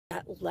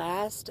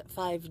last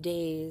 5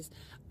 days,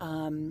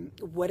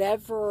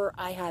 whatever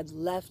I had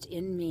left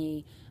in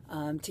me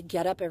to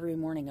get up every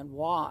morning and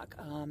walk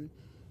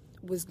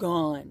was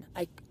gone.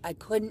 I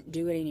couldn't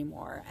do it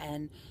anymore.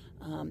 And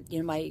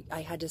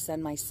I had to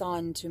send my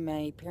son to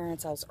my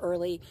parents' house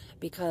early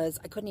because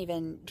I couldn't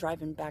even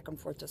drive him back and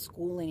forth to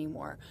school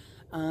anymore.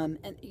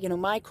 And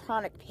my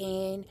chronic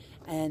pain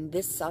and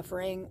this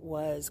suffering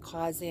was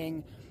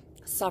causing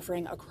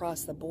suffering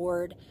across the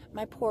board.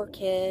 My poor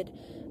kid,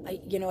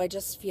 I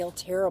just feel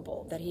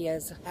terrible that he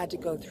has had to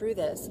go through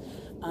this.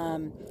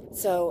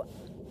 So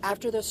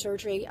after the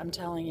surgery, I'm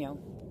telling you,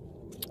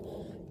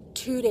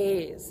 2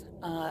 days,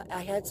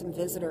 I had some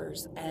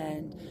visitors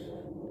and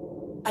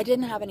I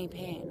didn't have any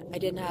pain. I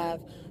didn't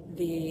have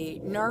the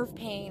nerve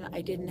pain.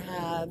 I didn't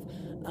have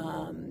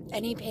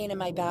any pain in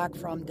my back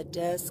from the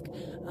disc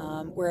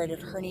where it had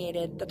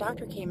herniated. The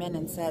doctor came in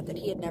and said that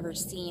he had never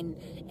seen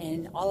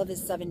in all of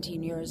his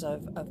 17 years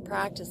of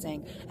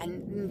practicing,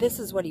 and this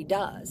is what he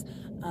does,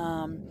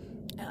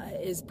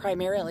 is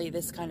primarily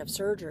this kind of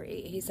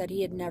surgery. He said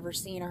he had never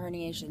seen a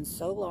herniation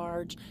so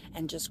large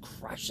and just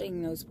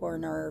crushing those poor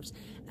nerves,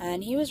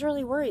 and he was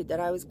really worried that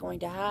I was going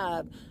to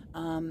have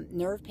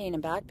nerve pain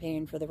and back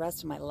pain for the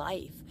rest of my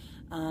life.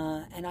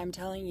 And I'm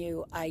telling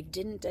you, I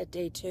didn't at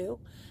day 2.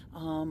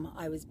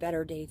 I was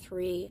better day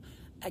 3.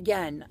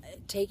 Again,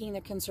 taking the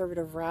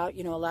conservative route.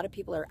 A lot of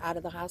people are out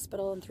of the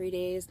hospital in 3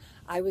 days.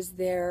 I was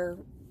there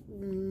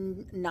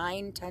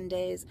 9-10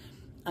 days.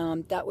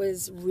 That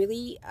was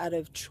really out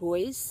of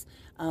choice.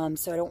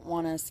 So I don't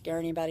want to scare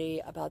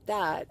anybody about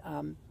that.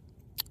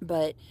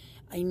 But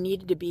I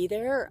needed to be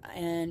there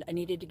and I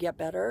needed to get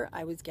better.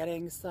 I was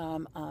getting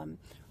some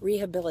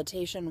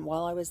rehabilitation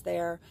while I was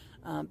there.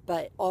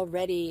 But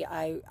already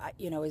I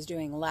was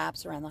doing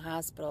laps around the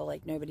hospital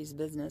like nobody's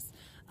business.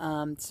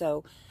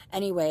 So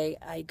anyway,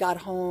 I got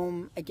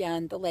home.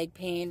 Again, the leg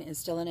pain is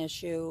still an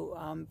issue,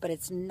 but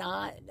it's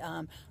not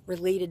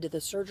related to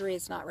the surgery.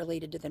 It's not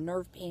related to the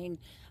nerve pain.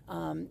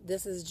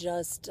 This is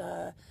just,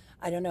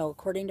 I don't know,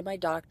 according to my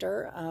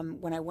doctor,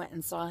 when I went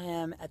and saw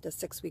him at the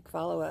 6-week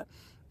follow-up,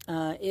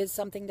 is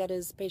something that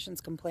his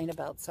patients complain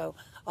about. So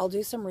I'll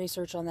do some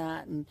research on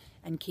that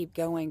and keep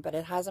going, but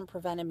it hasn't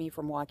prevented me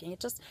from walking. It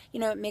just,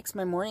 it makes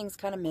my mornings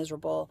kind of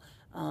miserable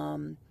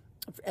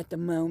at the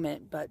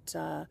moment. But,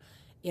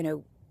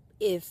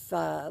 if,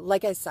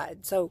 like I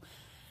said, so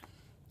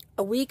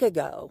a week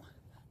ago,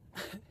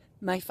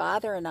 my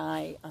father and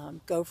I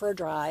go for a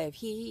drive.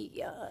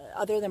 He,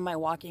 other than my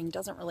walking,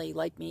 doesn't really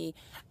like me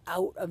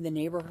out of the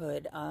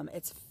neighborhood.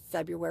 It's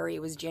February.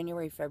 It was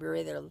January,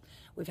 February.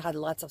 We've had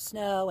lots of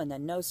snow and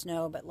then no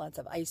snow, but lots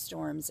of ice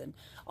storms and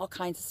all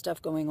kinds of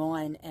stuff going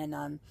on.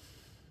 And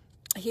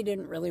he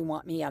didn't really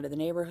want me out of the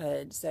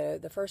neighborhood. So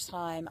the first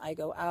time I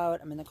go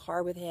out, I'm in the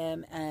car with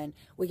him and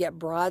we get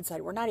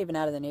broadside. We're not even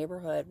out of the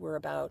neighborhood. We're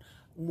about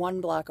 1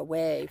 block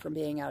away from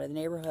being out of the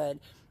neighborhood.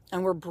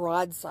 And we're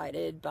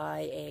broadsided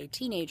by a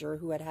teenager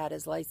who had had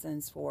his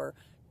license for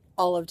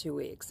all of 2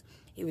 weeks.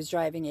 He was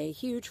driving a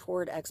huge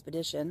Ford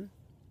Expedition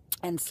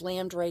and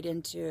slammed right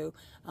into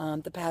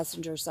the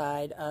passenger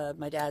side of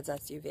my dad's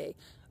SUV.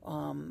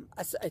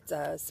 It's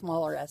a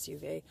smaller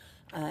SUV.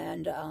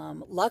 And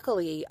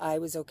luckily, I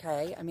was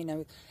okay. I mean,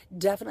 I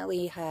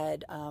definitely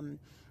had,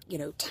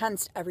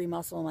 tensed every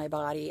muscle in my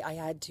body. I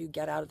had to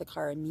get out of the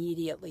car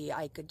immediately.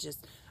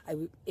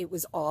 It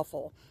was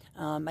awful.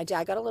 My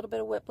dad got a little bit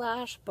of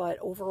whiplash, but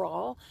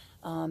overall,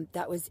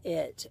 that was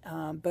it.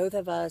 Both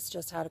of us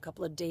just had a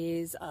couple of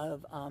days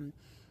of,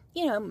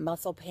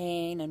 muscle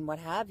pain and what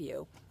have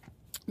you.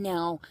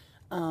 Now,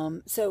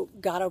 so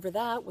got over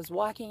that, was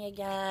walking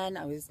again.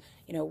 I was,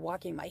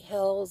 walking my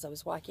hills. I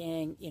was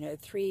walking,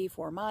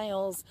 3-4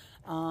 miles.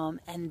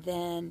 And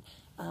then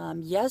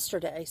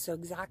yesterday, so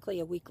exactly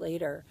a week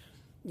later,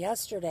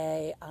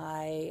 yesterday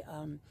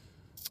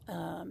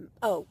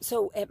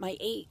so at my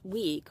 8th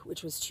week,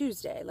 which was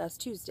last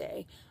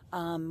Tuesday,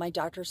 my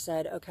doctor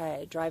said,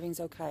 okay,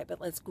 driving's okay,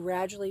 but let's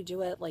gradually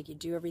do it like you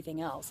do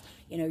everything else.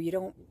 You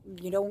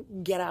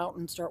don't get out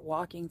and start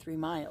walking 3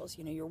 miles.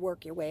 You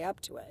work your way up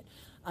to it.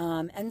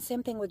 And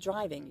same thing with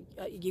driving.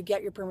 You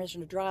get your permission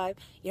to drive.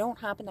 You don't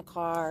hop in the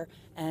car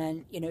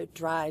and,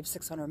 drive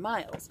 600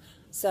 miles.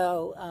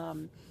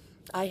 So,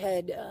 I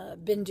had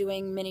been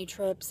doing mini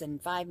trips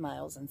and 5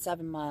 miles and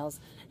 7 miles.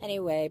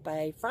 Anyway,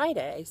 by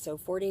Friday, so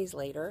 4 days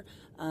later,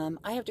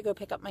 I have to go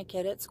pick up my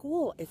kid at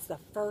school. It's the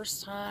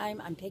first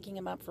time I'm picking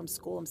him up from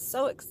school. I'm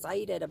so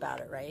excited about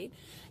it, right?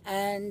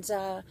 And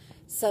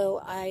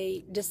so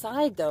I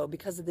decide, though,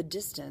 because of the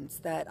distance,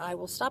 that I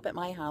will stop at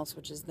my house,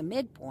 which is the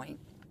midpoint,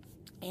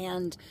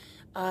 and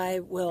I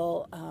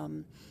will,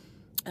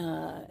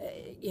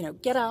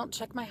 get out,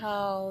 check my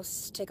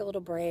house, take a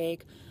little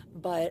break.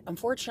 But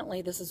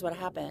unfortunately, this is what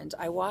happened.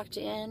 I walked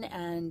in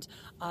and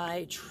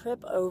I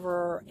trip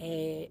over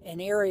an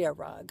area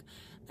rug,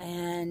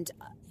 and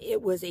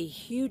it was a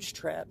huge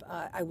trip.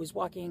 I was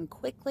walking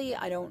quickly.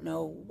 I don't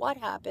know what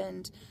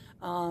happened,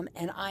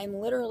 and I'm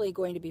literally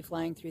going to be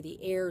flying through the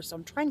air, so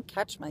I'm trying to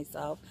catch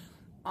myself.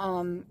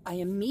 I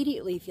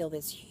immediately feel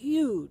this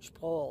huge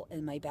pull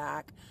in my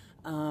back.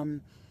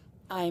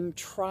 I'm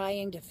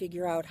trying to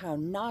figure out how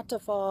not to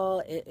fall.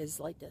 It is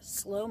like this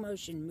slow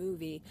motion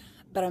movie,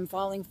 but I'm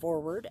falling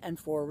forward and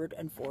forward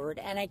and forward,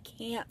 and I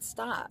can't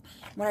stop.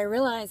 When I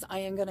realize I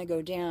am going to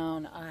go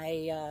down,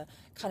 I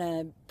kind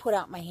of put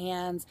out my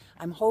hands.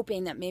 I'm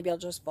hoping that maybe I'll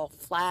just fall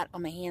flat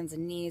on my hands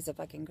and knees if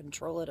I can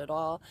control it at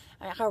all.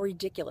 How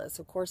ridiculous.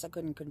 Of course I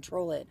couldn't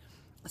control it.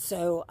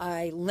 So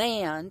I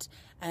land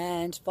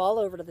and fall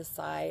over to the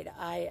side.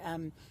 I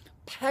am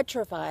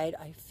petrified.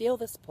 I feel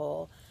this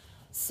pull.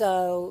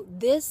 So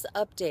this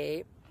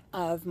update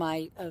of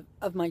my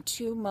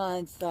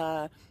 2-month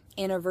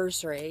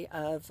anniversary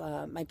of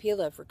my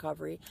PLIF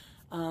recovery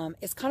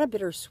is kind of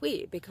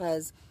bittersweet,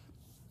 because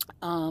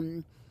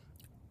I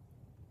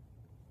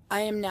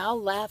am now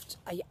left.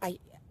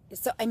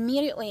 So I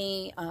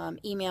immediately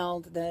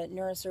emailed the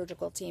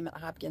neurosurgical team at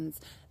Hopkins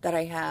that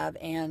I have,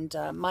 and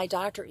my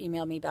doctor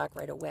emailed me back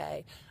right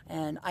away.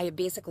 And I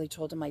basically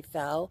told him I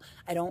fell.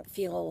 I don't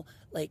feel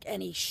like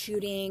any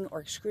shooting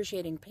or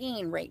excruciating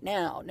pain right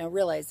now. Now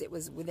realize it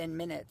was within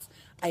minutes.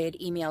 I had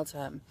emailed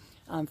him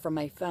from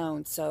my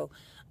phone. So,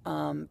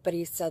 but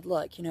he said,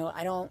 look,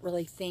 I don't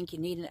really think you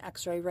need an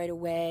x-ray right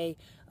away.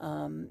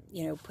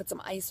 Put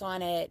some ice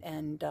on it,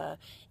 and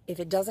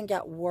if it doesn't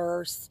get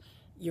worse,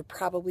 you're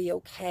probably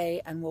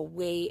okay, and we'll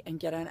wait and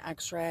get an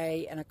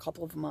x-ray in a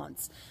couple of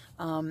months.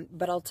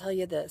 But I'll tell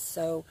you this.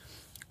 So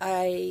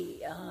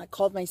I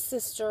called my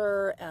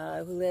sister,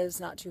 who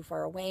lives not too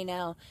far away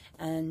now,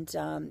 and,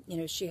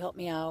 she helped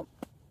me out.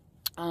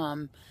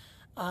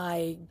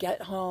 I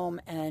get home,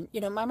 and,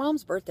 my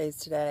mom's birthday is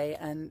today,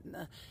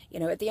 and,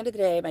 at the end of the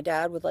day, my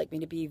dad would like me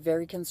to be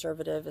very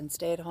conservative and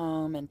stay at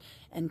home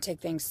and take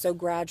things so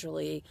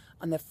gradually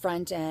on the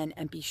front end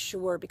and be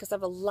sure, because I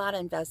have a lot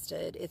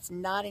invested. It's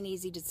not an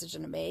easy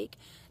decision to make,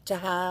 to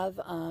have,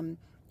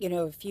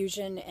 a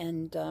fusion,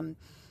 and,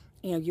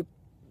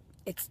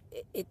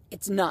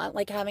 it's not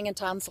like having a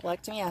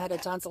tonsillectomy. I had a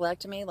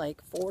tonsillectomy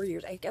like 4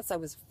 years. I guess I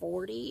was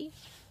 40.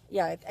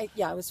 Yeah,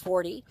 I was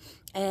 40.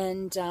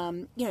 And,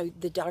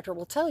 the doctor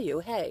will tell you,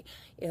 hey,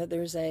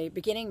 there's a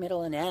beginning,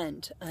 middle, and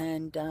end.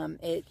 And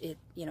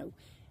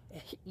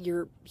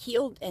you're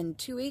healed in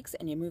 2 weeks,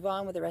 and you move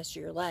on with the rest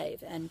of your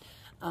life. And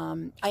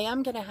I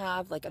am going to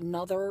have like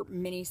another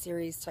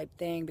mini-series type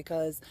thing,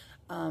 because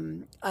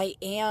I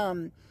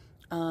am,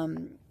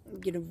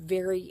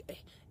 very...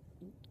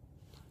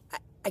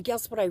 I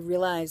guess what I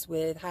realized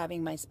with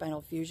having my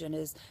spinal fusion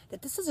is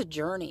that this is a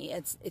journey.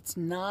 It's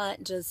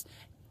not just,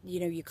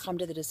 you come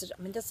to the decision.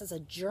 I mean, this is a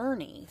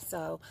journey.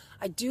 So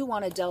I do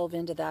want to delve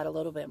into that a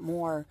little bit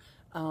more,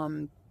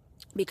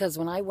 because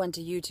when I went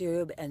to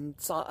YouTube and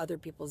saw other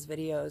people's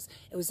videos,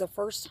 it was the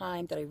first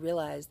time that I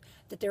realized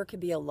that there could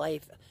be a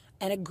life,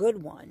 and a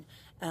good one,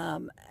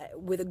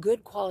 with a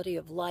good quality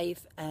of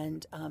life,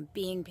 and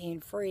being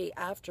pain-free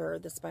after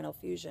the spinal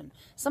fusion.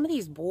 Some of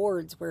these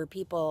boards where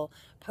people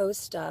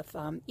post stuff,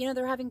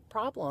 they're having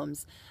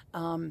problems,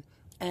 and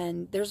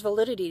there's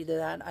validity to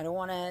that. I don't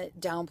want to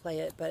downplay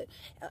it, but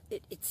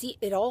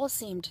it all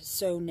seemed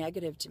so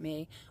negative to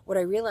me. What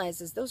I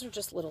realized is those are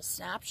just little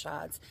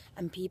snapshots,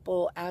 and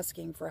people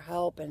asking for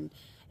help and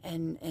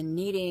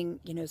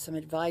needing, some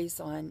advice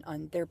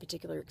on their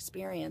particular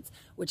experience,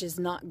 which is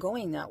not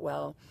going that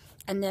well.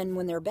 And then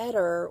when they're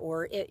better,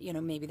 or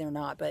maybe they're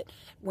not, but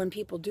when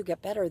people do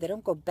get better, they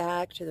don't go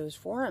back to those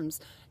forums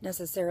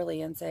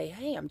necessarily and say,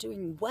 hey, I'm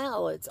doing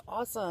well, it's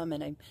awesome,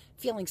 and I'm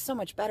feeling so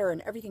much better,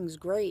 and everything's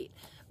great.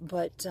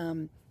 But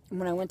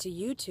when I went to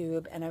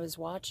YouTube and I was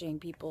watching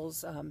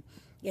people's,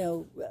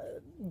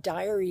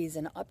 diaries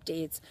and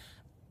updates,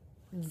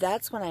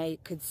 that's when I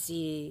could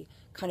see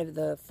kind of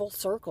the full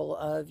circle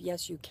of,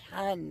 yes, you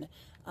can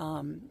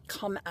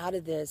come out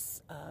of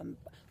this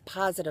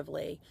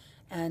positively.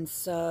 And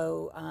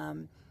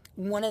so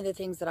one of the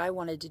things that I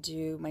wanted to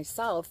do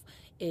myself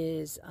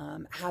is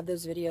have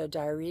those video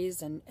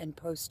diaries and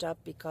post up,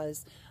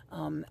 because,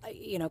 kind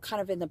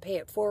of in the pay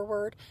it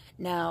forward.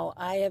 Now,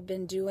 I have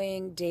been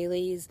doing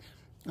daily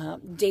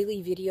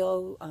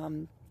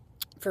video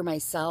for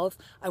myself.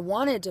 I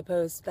wanted to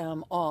post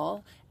them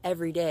all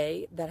every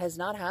day. That has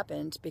not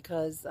happened,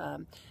 because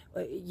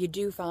you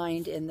do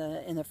find in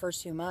the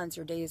first 2 months,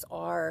 your days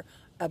are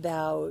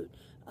about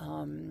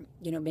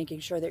making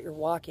sure that you're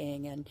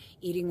walking and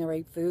eating the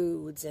right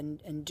foods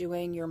and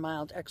doing your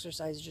mild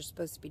exercises you're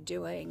supposed to be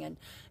doing.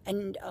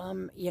 And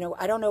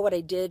I don't know what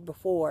I did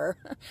before,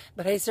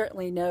 but I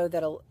certainly know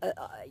that,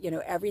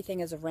 everything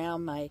is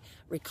around my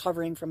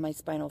recovering from my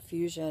spinal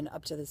fusion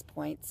up to this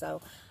point.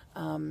 So,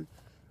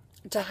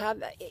 to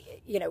have,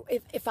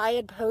 if I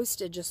had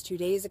posted just 2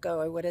 days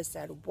ago, I would have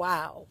said,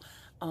 wow.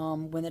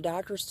 When the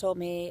doctors told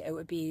me it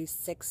would be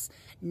 6,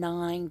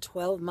 9,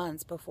 12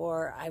 months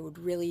before I would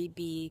really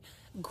be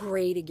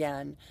great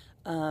again,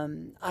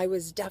 I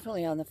was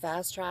definitely on the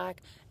fast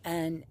track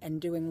and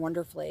doing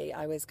wonderfully.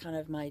 I was kind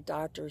of my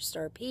doctor's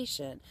star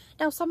patient.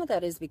 Now, some of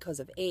that is because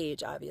of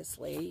age,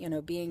 obviously,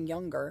 being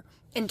younger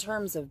in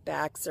terms of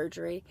back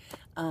surgery.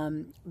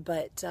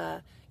 But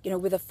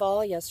with a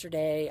fall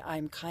yesterday,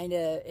 I'm kind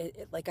of,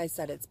 like I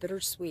said, it's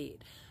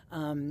bittersweet.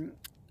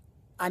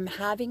 I'm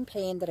having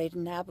pain that I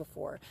didn't have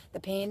before. The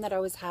pain that I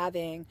was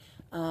having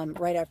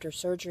right after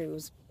surgery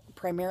was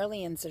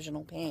primarily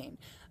incisional pain.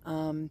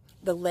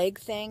 The leg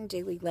thing,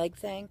 daily leg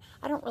thing,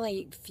 I don't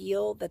really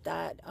feel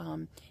that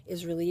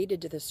is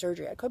related to the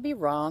surgery. I could be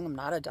wrong. I'm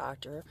not a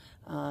doctor.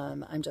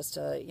 I'm just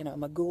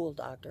I'm a Google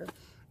doctor.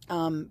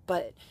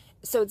 But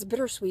so it's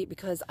bittersweet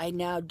because I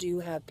now do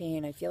have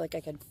pain. I feel like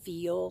I can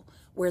feel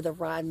where the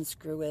rod and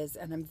screw is,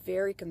 and I'm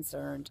very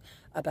concerned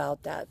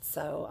about that.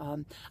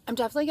 So I'm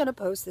definitely going to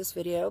post this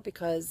video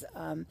because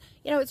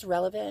it's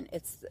relevant.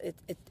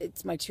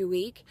 It's my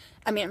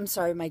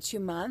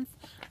 2-month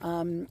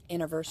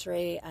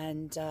anniversary,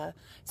 and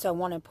so I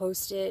want to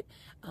post it.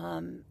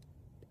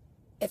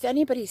 If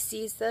anybody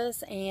sees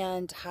this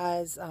and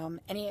has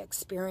any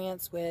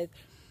experience with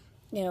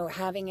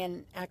having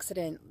an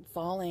accident,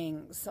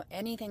 falling, so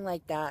anything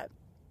like that,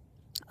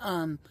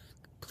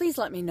 please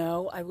let me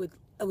know. I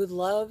would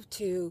love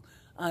to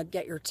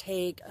get your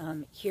take,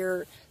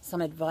 hear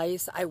some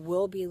advice. I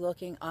will be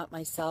looking up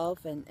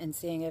myself and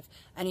seeing if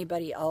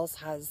anybody else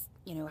has,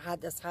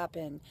 had this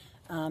happen.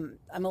 I'm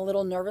a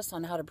little nervous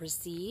on how to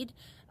proceed.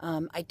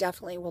 I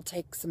definitely will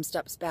take some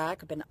steps back.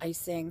 I've been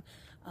icing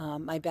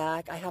my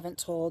back. I haven't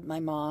told my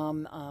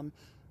mom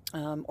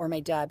or my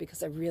dad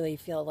because I really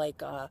feel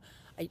like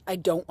I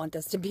don't want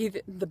this to be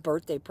the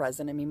birthday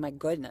present. I mean, my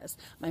goodness.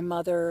 My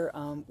mother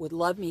would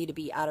love me to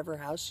be out of her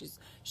house.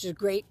 She's a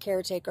great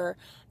caretaker,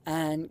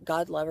 and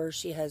God love her.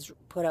 She has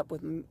put up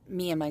with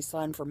me and my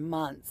son for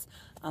months.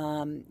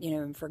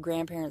 And for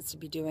grandparents to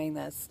be doing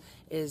this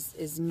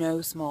is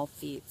no small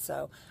feat.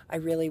 So I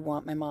really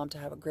want my mom to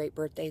have a great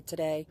birthday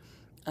today.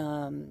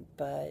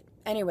 But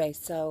anyway,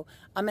 so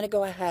I'm going to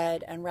go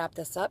ahead and wrap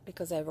this up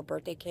because I have a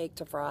birthday cake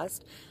to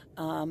frost.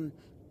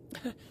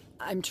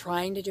 I'm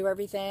trying to do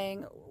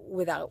everything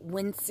without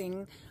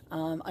wincing.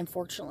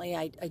 Unfortunately,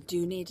 I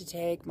do need to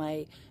take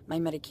my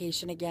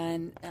medication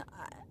again.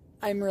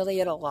 I'm really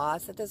at a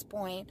loss at this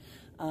point.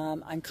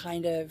 I'm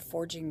kind of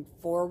forging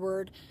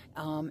forward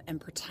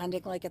and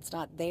pretending like it's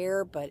not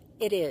there, but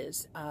it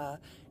is.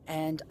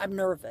 And I'm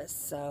nervous.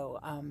 So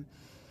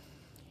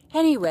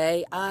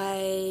anyway,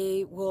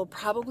 I will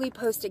probably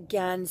post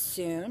again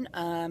soon.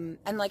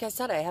 And like I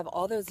said, I have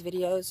all those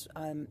videos,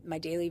 my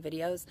daily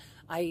videos.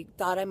 I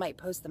thought I might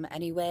post them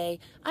anyway.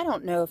 I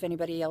don't know if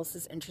anybody else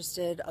is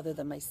interested other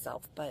than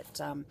myself, but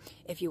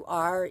if you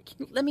are,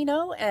 let me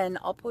know and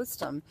I'll post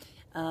them.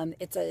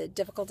 It's a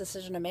difficult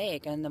decision to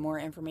make, and the more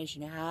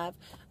information you have,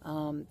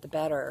 the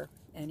better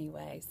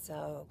anyway.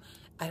 So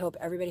I hope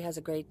everybody has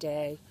a great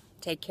day.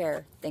 Take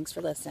care. Thanks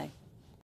for listening.